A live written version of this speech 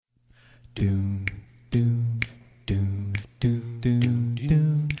Never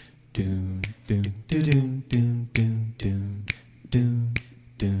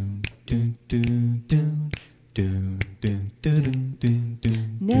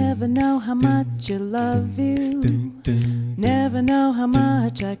know how much I love you. Never know how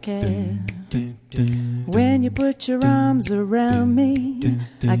much I care. When you put your arms around me,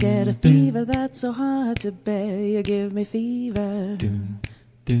 I get a fever that's so hard to bear. You give me fever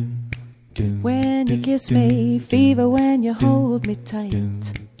when you kiss me, fever when you hold me tight,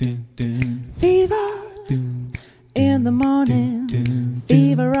 fever in the morning,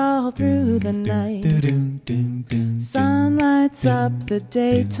 fever all through the night. Sun lights up the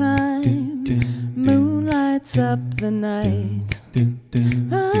daytime, moon lights up the night.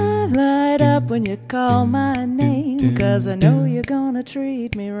 I light up when you call my name, 'cause I know you're gonna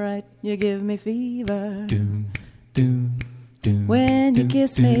treat me right. You give me fever when you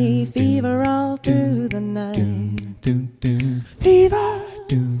kiss me, fever all through the night. Fever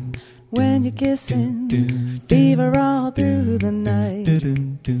when you're kissing, fever all through the night.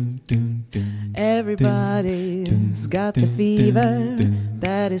 Everybody's got the fever,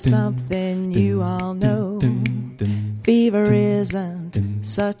 that is something you all know. Fever isn't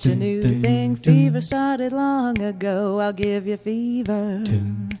such a new thing, fever started long ago. I'll give you fever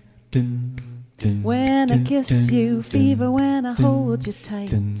when I kiss you, fever when I hold you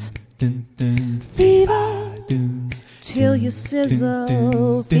tight. Fever till you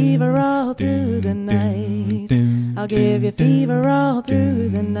sizzle, fever all through the night. I'll give you fever all through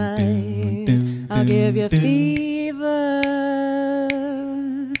the night. I'll give you fever,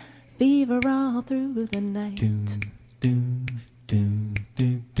 fever all through the night.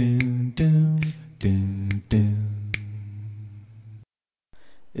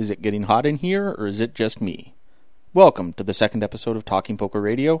 Is it getting hot in here, or is it just me? Welcome to the second episode of Talking Poker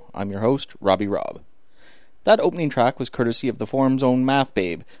Radio. I'm your host, Robbie Robb. That opening track was courtesy of the forum's own Math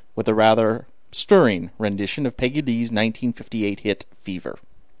Babe, with a rather stirring rendition of Peggy Lee's 1958 hit, Fever.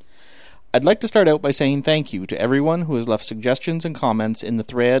 I'd like to start out by saying thank you to everyone who has left suggestions and comments in the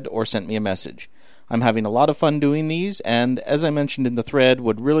thread or sent me a message. I'm having a lot of fun doing these, and as I mentioned in the thread,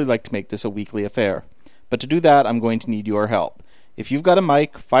 would really like to make this a weekly affair. But to do that, I'm going to need your help. If you've got a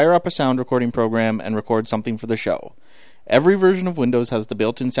mic, fire up a sound recording program and record something for the show. Every version of Windows has the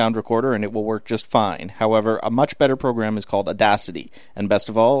built-in sound recorder and it will work just fine. However, a much better program is called Audacity, and best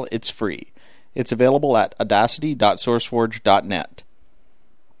of all, it's free. It's available at audacity.sourceforge.net.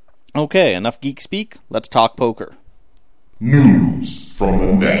 Okay, enough geek speak, let's talk poker. News from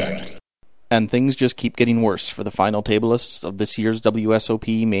the net. And things just keep getting worse for the final tablists of this year's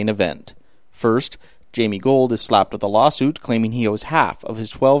WSOP main event. First, Jamie Gold is slapped with a lawsuit claiming he owes half of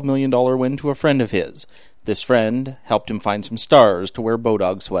his $12 million win to a friend of his. This friend helped him find some stars to wear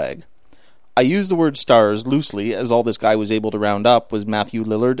Bodog swag. I use the word stars loosely, as all this guy was able to round up was Matthew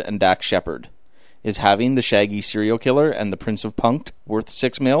Lillard and Dax Shepard. Is having the Shaggy serial killer and the Prince of Punked worth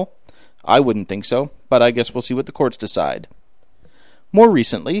 $6 million? I wouldn't think so, but I guess we'll see what the courts decide. More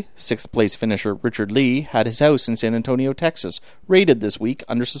recently, 6th place finisher Richard Lee had his house in San Antonio, Texas, raided this week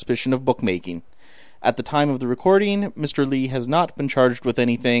under suspicion of bookmaking. At the time of the recording, Mr. Lee has not been charged with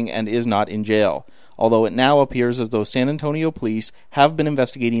anything and is not in jail, although it now appears as though San Antonio police have been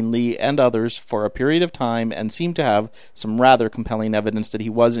investigating Lee and others for a period of time and seem to have some rather compelling evidence that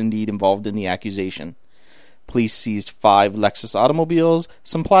he was indeed involved in the accusation. Police seized 5 Lexus automobiles,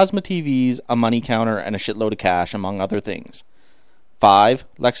 some plasma TVs, a money counter, and a shitload of cash, among other things. 5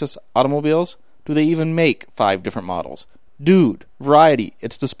 Lexus automobiles? Do they even make 5 different models? Dude, variety,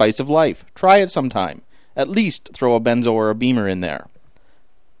 it's the spice of life. Try it sometime. At least throw a Benzo or a Beamer in there.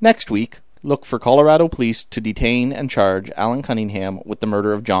 Next week, look for Colorado police to detain and charge Alan Cunningham with the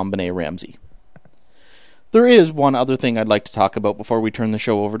murder of John Benet Ramsey. There is one other thing I'd like to talk about before we turn the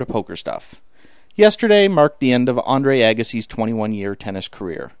show over to poker stuff. Yesterday marked the end of Andre Agassi's 21-year tennis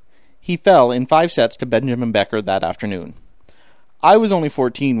career. He fell in 5 sets to Benjamin Becker that afternoon. I was only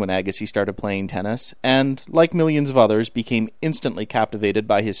 14 when Agassi started playing tennis, and, like millions of others, became instantly captivated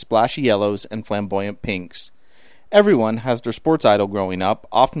by his splashy yellows and flamboyant pinks. Everyone has their sports idol growing up,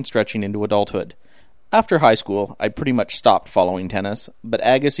 often stretching into adulthood. After high school, I pretty much stopped following tennis, but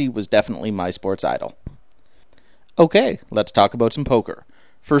Agassi was definitely my sports idol. Okay, let's talk about some poker.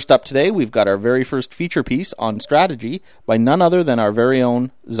 First up today, we've got our very first feature piece on strategy by none other than our very own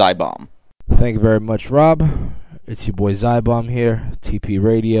Zybomb. Thank you very much, Rob. It's your boy Zybomb here, TP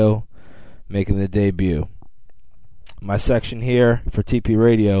Radio, making the debut. My section here for TP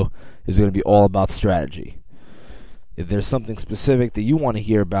Radio is going to be all about strategy. If there's something specific that you want to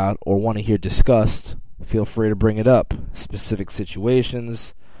hear about or want to hear discussed, feel free to bring it up. Specific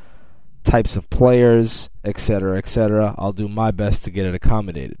situations, types of players, etc., etc. I'll do my best to get it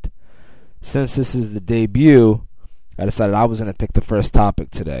accommodated. Since this is the debut, I decided I was going to pick the first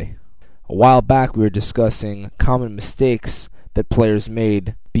topic today. A while back we were discussing common mistakes that players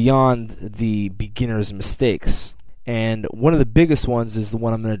made beyond the beginner's mistakes. And one of the biggest ones is the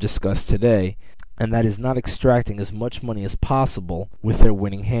one I'm going to discuss today, and that is not extracting as much money as possible with their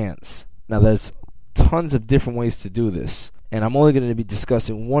winning hands. Now there's tons of different ways to do this, and I'm only going to be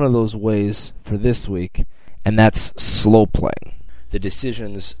discussing one of those ways for this week, and that's slow playing. The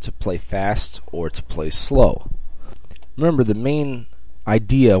decisions to play fast or to play slow. Remember, the main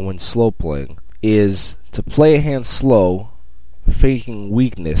idea when slow playing is to play a hand slow, faking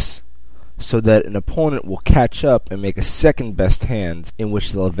weakness, so that an opponent will catch up and make a second best hand in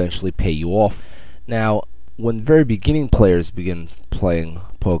which they'll eventually pay you off. Now, when very beginning players begin playing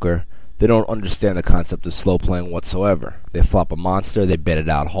poker, they don't understand the concept of slow playing whatsoever. They flop a monster, they bet it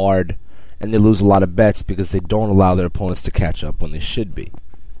out hard, and they lose a lot of bets because they don't allow their opponents to catch up when they should be.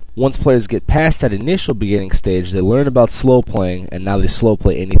 Once players get past that initial beginning stage, they learn about slow playing, and now they slow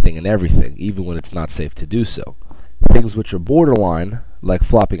play anything and everything, even when it's not safe to do so. Things which are borderline, like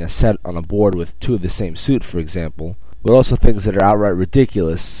flopping a set on a board with two of the same suit, for example, but also things that are outright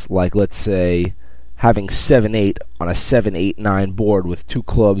ridiculous, like, let's say, having 7-8 on a 7-8-9 board with 2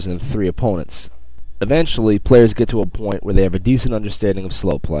 clubs and 3 opponents. Eventually, players get to a point where they have a decent understanding of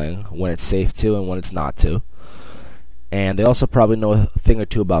slow playing, when it's safe to and when it's not to. And they also probably know a thing or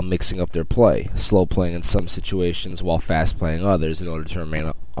two about mixing up their play, slow playing in some situations while fast playing others in order to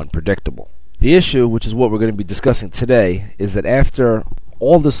remain unpredictable. The issue, which is what we're going to be discussing today, is that after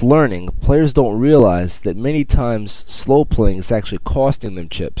all this learning, players don't realize that many times slow playing is actually costing them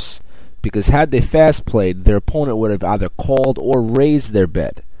chips, because had they fast played, their opponent would have either called or raised their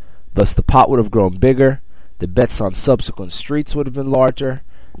bet. Thus the pot would have grown bigger, the bets on subsequent streets would have been larger,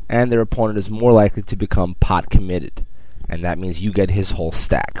 and their opponent is more likely to become pot committed. And that means you get his whole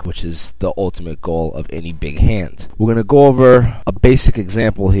stack, which is the ultimate goal of any big hand. We're going to go over a basic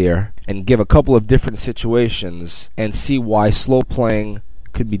example here and give a couple of different situations and see why slow playing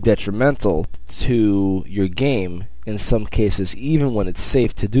could be detrimental to your game in some cases, even when it's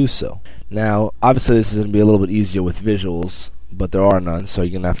safe to do so. Now, obviously this is going to be a little bit easier with visuals, but there are none, so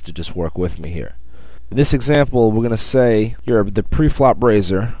you're going to have to just work with me here. In this example, we're going to say you're the pre-flop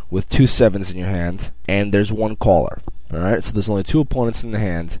raiser with 2 7s in your hand, and there's 1 caller. Alright, so there's only 2 opponents in the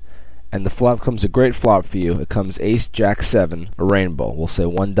hand, and the flop comes a great flop for you. It comes ace, jack, 7, a rainbow. We'll say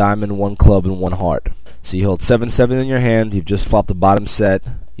 1 diamond, 1 club, and 1 heart. So you hold 7-7 in your hand, you've just flopped the bottom set,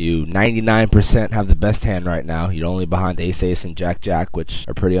 you 99% have the best hand right now, you're only behind ace, ace, and jack, jack, which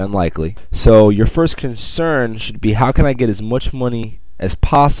are pretty unlikely. So your first concern should be, how can I get as much money as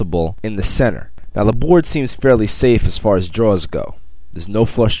possible in the center? Now the board seems fairly safe as far as draws go. There's no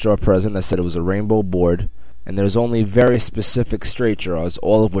flush draw present. I said it was a rainbow board. And there's only very specific straight draws,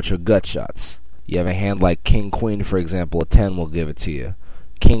 all of which are gut shots. You have a hand like King Queen, for example, a 10 will give it to you.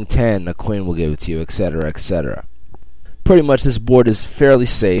 King 10, a Queen will give it to you, etc., etc. Pretty much this board is fairly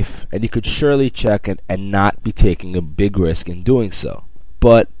safe, and you could surely check it and not be taking a big risk in doing so.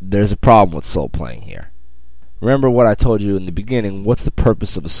 But there's a problem with slow playing here. Remember what I told you in the beginning, what's the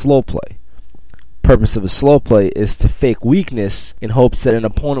purpose of a slow play? Purpose of a slow play is to fake weakness in hopes that an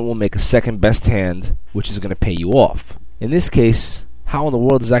opponent will make a second best hand, which is going to pay you off. In this case, how in the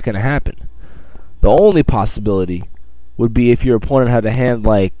world is that going to happen? The only possibility would be if your opponent had a hand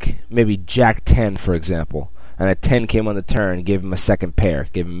like maybe jack 10, for example, and a 10 came on the turn, gave him a second pair,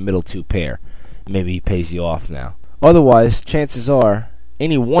 gave him a middle 2 pair. Maybe he pays you off now. Otherwise, chances are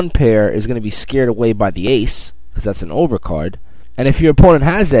any one pair is going to be scared away by the ace, because that's an overcard. And if your opponent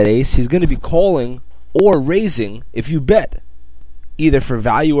has that ace, he's going to be calling or raising if you bet, either for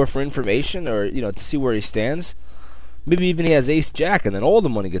value or for information, or to see where he stands. Maybe even he has ace jack, and then all the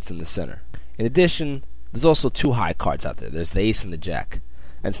money gets in the center. In addition, there's also 2 high cards out there. There's the ace and the jack.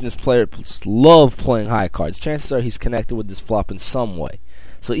 And since players love playing high cards, chances are he's connected with this flop in some way.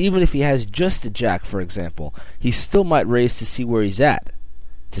 So even if he has just a jack, for example, he still might raise to see where he's at,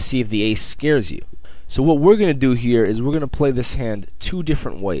 to see if the ace scares you. So what we're going to do here is we're going to play this hand 2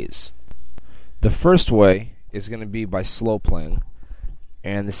 different ways. The first way is going to be by slow playing,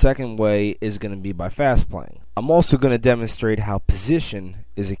 and the second way is going to be by fast playing. I'm also going to demonstrate how position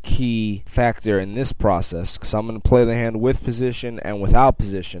is a key factor in this process, because I'm going to play the hand with position and without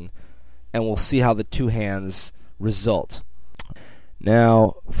position, and we'll see how the 2 hands result.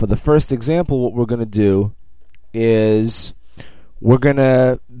 Now, for the first example, what we're going to do is we're going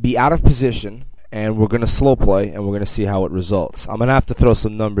to be out of position, and we're going to slow play, and we're going to see how it results. I'm going to have to throw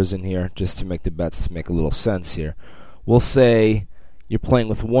some numbers in here just to make the bets make a little sense here. We'll say You're playing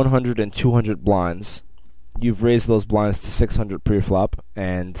with 100 and 200 blinds. You've raised those blinds to 600 pre-flop,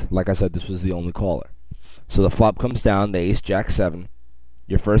 and like I said, this was the only caller. So the flop comes down, the ace, jack, 7.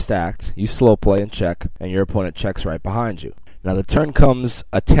 Your first act, you slow play and check, and your opponent checks right behind you. Now the turn comes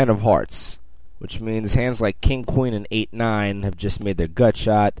a 10 of hearts, which means hands like king, queen, and 8-9 have just made their gut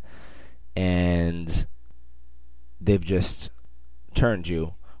shot, and they've just turned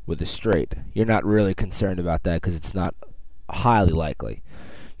you with a straight. You're not really concerned about that because it's not highly likely.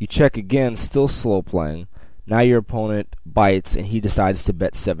 You check again, still slow playing. Now your opponent bites and he decides to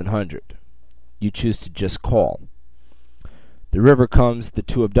bet 700. You choose to just call. The river comes, the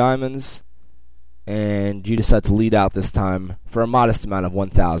 2 of diamonds, and you decide to lead out this time for a modest amount of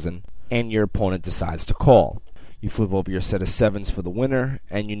 1,000, and your opponent decides to call. You flip over your set of 7s for the winner,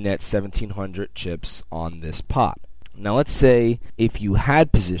 and you net 1,700 chips on this pot. Now let's say if you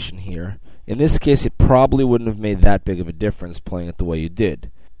had position here, in this case it probably wouldn't have made that big of a difference playing it the way you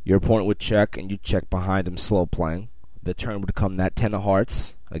did. Your opponent would check, and you check behind him slow playing. The turn would come that 10 of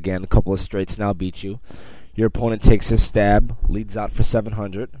hearts. Again, a couple of straights now beat you. Your opponent takes his stab, leads out for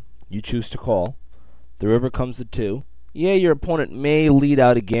 700. You choose to call. The river comes to 2. Yeah, your opponent may lead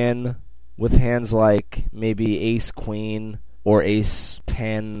out again with hands like maybe ace, queen, or ace,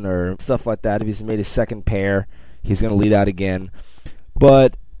 10, or stuff like that. If he's made his second pair, he's going to lead out again.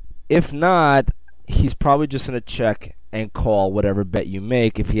 But if not, he's probably just going to check and call whatever bet you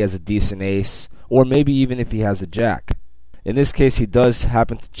make if he has a decent ace, or maybe even if he has a jack. In this case, he does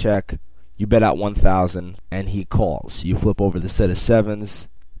happen to check. You bet out 1,000, and he calls. You flip over the set of 7s.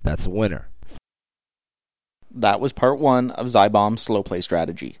 That's a winner. That was part 1 of Zybom's slow play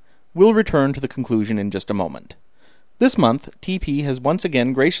strategy. We'll return to the conclusion in just a moment. This month, TP has once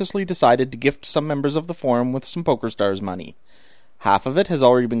again graciously decided to gift some members of the forum with some PokerStars money. Half of it has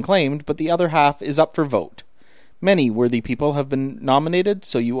already been claimed, but the other half is up for vote. Many worthy people have been nominated,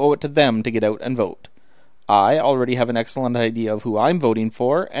 so you owe it to them to get out and vote. I already have an excellent idea of who I'm voting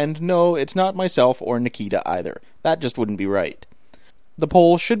for, and no, it's not myself or Nikita either. That just wouldn't be right. The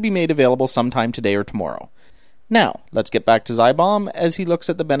poll should be made available sometime today or tomorrow. Now, let's get back to Zybom as he looks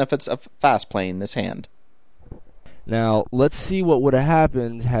at the benefits of fast playing this hand. Now, let's see what would have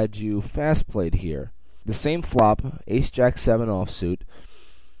happened had you fast played here. The same flop, ace, jack, 7 offsuit.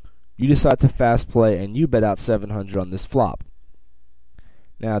 You decide to fast play, and you bet out 700 on this flop.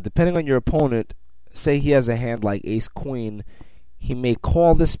 Now, depending on your opponent, say he has a hand like ace-queen, he may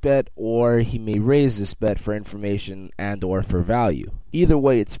call this bet, or he may raise this bet for information and or for value. Either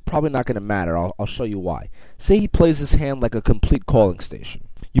way, it's probably not going to matter. I'll show you why. Say he plays his hand like a complete calling station.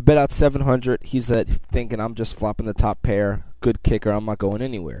 You bet out 700. He's thinking, I'm just flopping the top pair. Good kicker. I'm not going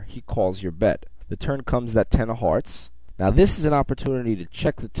anywhere. He calls your bet. The turn comes that 10 of hearts. Now this is an opportunity to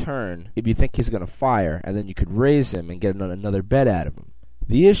check the turn if you think he's going to fire, and then you could raise him and get another bet out of him.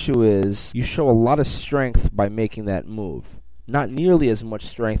 The issue is you show a lot of strength by making that move. Not nearly as much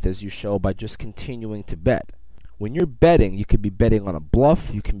strength as you show by just continuing to bet. When you're betting, you could be betting on a bluff,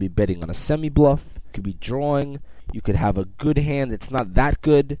 you can be betting on a semi-bluff, you could be drawing, you could have a good hand that's not that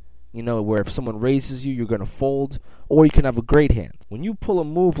good, where if someone raises you, you're going to fold, or you can have a great hand. When you pull a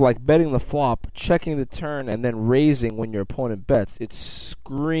move like betting the flop, checking the turn, and then raising when your opponent bets, it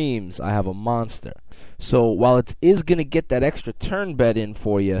screams, I have a monster. So while it is going to get that extra turn bet in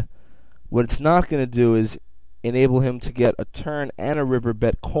for you, what it's not going to do is enable him to get a turn and a river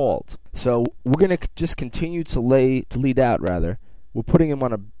bet called. So we're going to just continue to lead out. We're putting him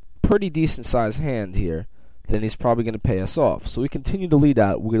on a pretty decent sized hand here. Then he's probably going to pay us off. So we continue to lead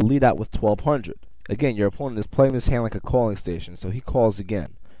out. We're going to lead out with 1,200. Again, your opponent is playing this hand like a calling station, so he calls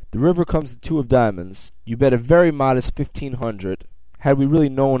again. The river comes to 2 of diamonds. You bet a very modest 1,500. Had we really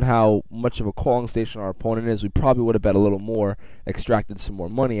known how much of a calling station our opponent is, we probably would have bet a little more, extracted some more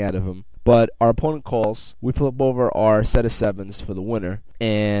money out of him. But our opponent calls. We flip over our set of 7s for the winner,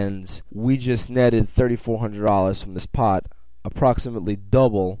 and we just netted $3,400 from this pot, approximately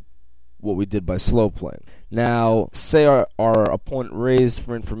double what we did by slow playing. Now, say our opponent raised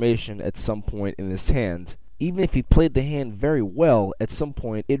for information at some point in this hand. Even if he played the hand very well at some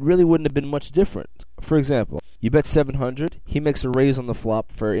point, it really wouldn't have been much different. For example, you bet 700, he makes a raise on the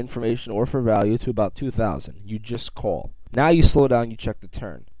flop for information or for value to about 2,000. You just call. Now you slow down, you check the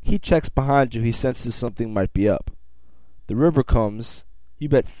turn. He checks behind you, he senses something might be up. The river comes, you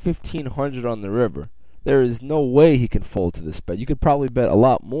bet 1,500 on the river. There is no way he can fold to this bet. You could probably bet a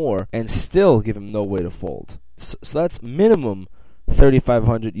lot more and still give him no way to fold. So that's minimum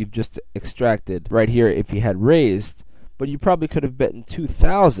 3,500 you've just extracted right here if he had raised, but you probably could have bet in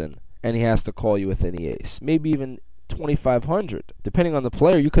 2,000 and he has to call you with any ace. Maybe even 2,500. Depending on the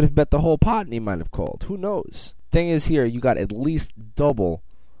player, you could have bet the whole pot and he might have called. Who knows? Thing is here, you got at least double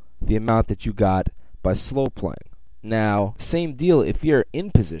the amount that you got by slow playing. Now, same deal if you're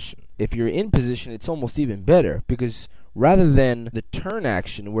in position. If you're in position, it's almost even better, because rather than the turn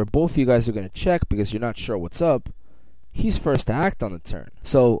action where both of you guys are going to check because you're not sure what's up, he's first to act on the turn.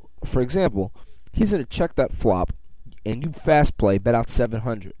 So, for example, he's going to check that flop, and you fast play, bet out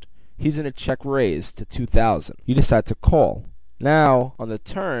 700. He's going to check raise to 2,000. You decide to call. Now, on the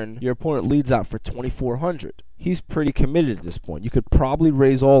turn, your opponent leads out for 2,400. He's pretty committed at this point. You could probably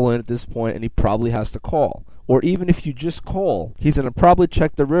raise all in at this point, and he probably has to call. Or even if you just call, he's going to probably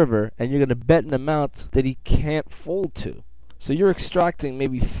check the river, and you're going to bet an amount that he can't fold to. So you're extracting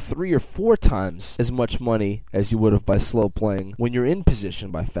maybe 3 or 4 times as much money as you would have by slow playing when you're in position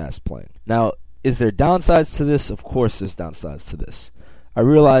by fast playing. Now, is there downsides to this? Of course there's downsides to this. I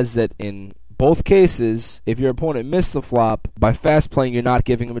realize that in both cases, if your opponent missed the flop, by fast playing you're not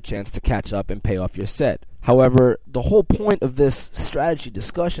giving him a chance to catch up and pay off your set. However, the whole point of this strategy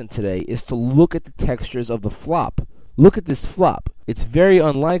discussion today is to look at the textures of the flop. Look at this flop. It's very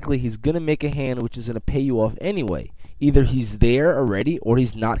unlikely he's going to make a hand which is going to pay you off anyway. Either he's there already or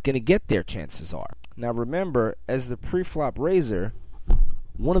he's not going to get there, chances are. Now remember, as the pre-flop raiser,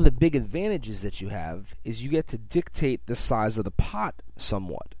 one of the big advantages that you have is you get to dictate the size of the pot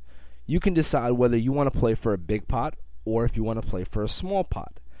somewhat. You can decide whether you want to play for a big pot or if you want to play for a small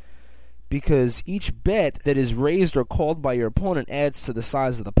pot. Because each bet that is raised or called by your opponent adds to the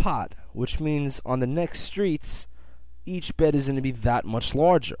size of the pot, which means on the next streets, each bet is going to be that much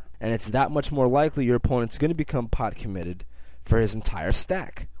larger. And it's that much more likely your opponent's going to become pot committed for his entire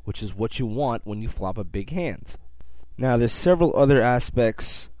stack, which is what you want when you flop a big hand. Now, there's several other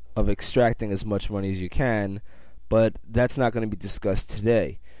aspects of extracting as much money as you can, but that's not going to be discussed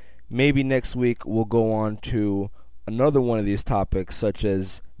today. Maybe next week we'll go on to another one of these topics, such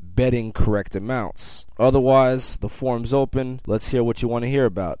as betting correct amounts. Otherwise, the forum's open. Let's hear what you want to hear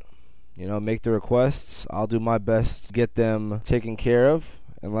about. Make the requests. I'll do my best to get them taken care of.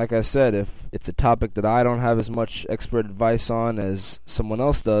 And like I said, if it's a topic that I don't have as much expert advice on as someone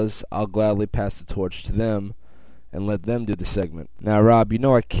else does, I'll gladly pass the torch to them and let them do the segment. Now, Rob,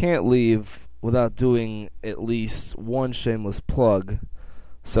 I can't leave without doing at least one shameless plug.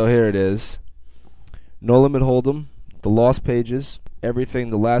 So here it is. No Limit Hold'em, The Lost Pages, everything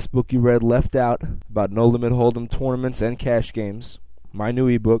the last book you read left out about No Limit Hold'em tournaments and cash games. My new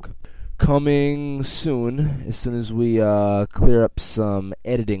ebook. Coming soon as we clear up some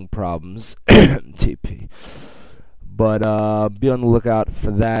editing problems. TP. But be on the lookout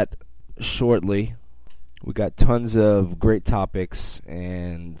for that shortly. We got tons of great topics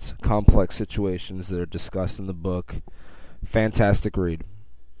and complex situations that are discussed in the book. Fantastic read.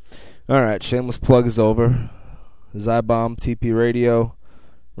 Alright, shameless plug is over. Zybomb, TP Radio.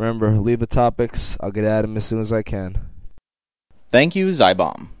 Remember, leave the topics. I'll get at them as soon as I can. Thank you,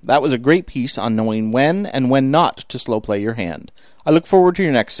 Zybomb. That was a great piece on knowing when and when not to slow play your hand. I look forward to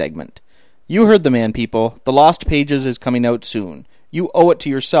your next segment. You heard the man, people. The Lost Pages is coming out soon. You owe it to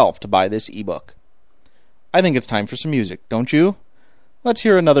yourself to buy this ebook. I think it's time for some music, don't you? Let's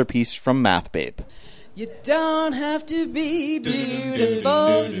hear another piece from Math Babe. You don't have to be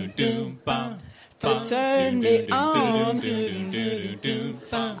beautiful to turn me on.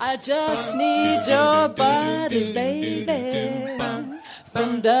 I just need your body, baby,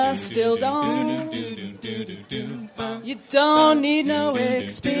 from dusk till dawn. You don't need no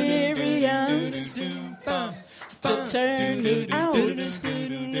experience to turn me out.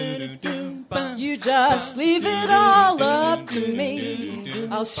 You just leave it all up to me.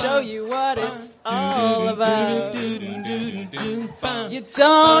 I'll show you what it's all about. You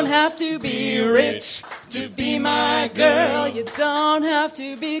don't have to be rich to be my girl. You don't have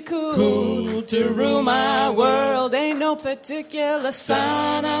to be cool to rule my world. Ain't no particular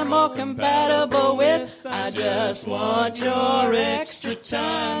sign I'm more compatible with. I just want your extra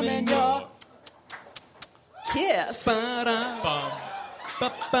time and your kiss.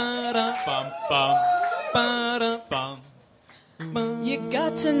 You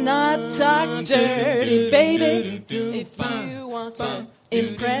got to not talk dirty, baby, if you want to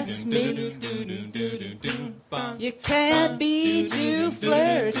impress me. You can't be too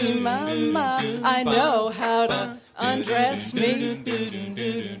flirty, mama. I know how to undress me.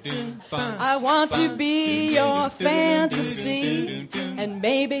 I want to be your fantasy, and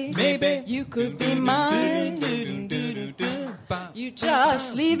maybe you could be mine. You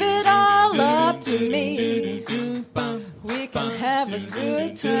just leave it all up to me. We can have a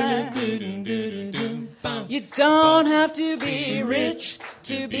good time. You don't have to be rich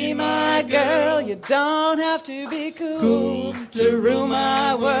to be my girl. You don't have to be cool to rule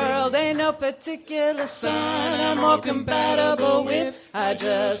my world. Ain't no particular sign I'm more compatible with. I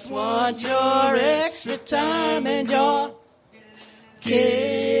just want your extra time and your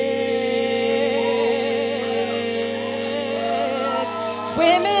kiss.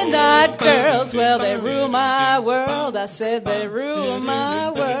 Women, not girls, well, they rule my world. I said they rule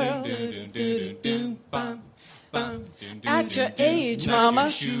my world. At your age, mama,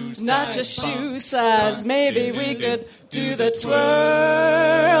 not your shoe size. Maybe we could do the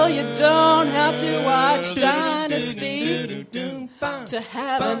twirl. You don't have to watch Dynasty to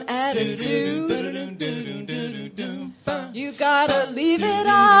have an attitude. You gotta leave it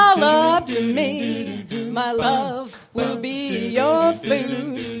all up to me. My love will be your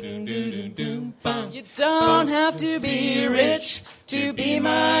food. You don't have to be rich to be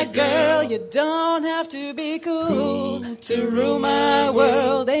my girl. You don't have to be cool to rule my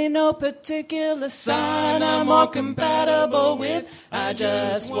world. Ain't no particular sign I'm more compatible with. I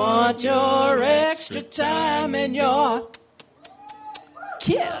just want your extra time and your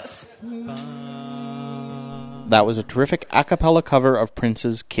kiss. That was a terrific a cappella cover of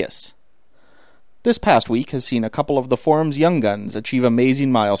Prince's Kiss. This past week has seen a couple of the forum's young guns achieve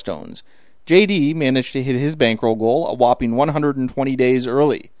amazing milestones. JD managed to hit his bankroll goal a whopping 120 days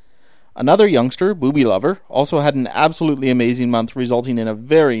early. Another youngster, Booby Lover, also had an absolutely amazing month, resulting in a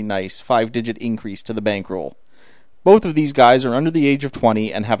very nice 5-digit increase to the bankroll. Both of these guys are under the age of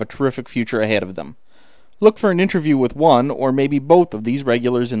 20 and have a terrific future ahead of them. Look for an interview with one or maybe both of these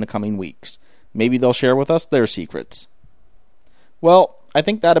regulars in the coming weeks. Maybe they'll share with us their secrets. Well, I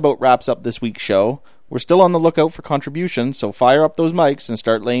think that about wraps up this week's show. We're still on the lookout for contributions, so fire up those mics and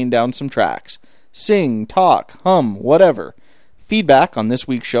start laying down some tracks. Sing, talk, hum, whatever. Feedback on this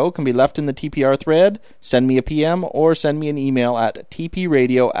week's show can be left in the TPR thread, send me a PM, or send me an email at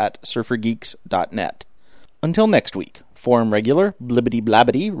tpradio@surfergeeks.net. Until next week, forum regular Blibbity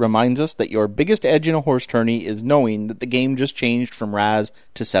Blabbity reminds us that your biggest edge in a horse tourney is knowing that the game just changed from Raz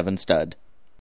to 7 stud.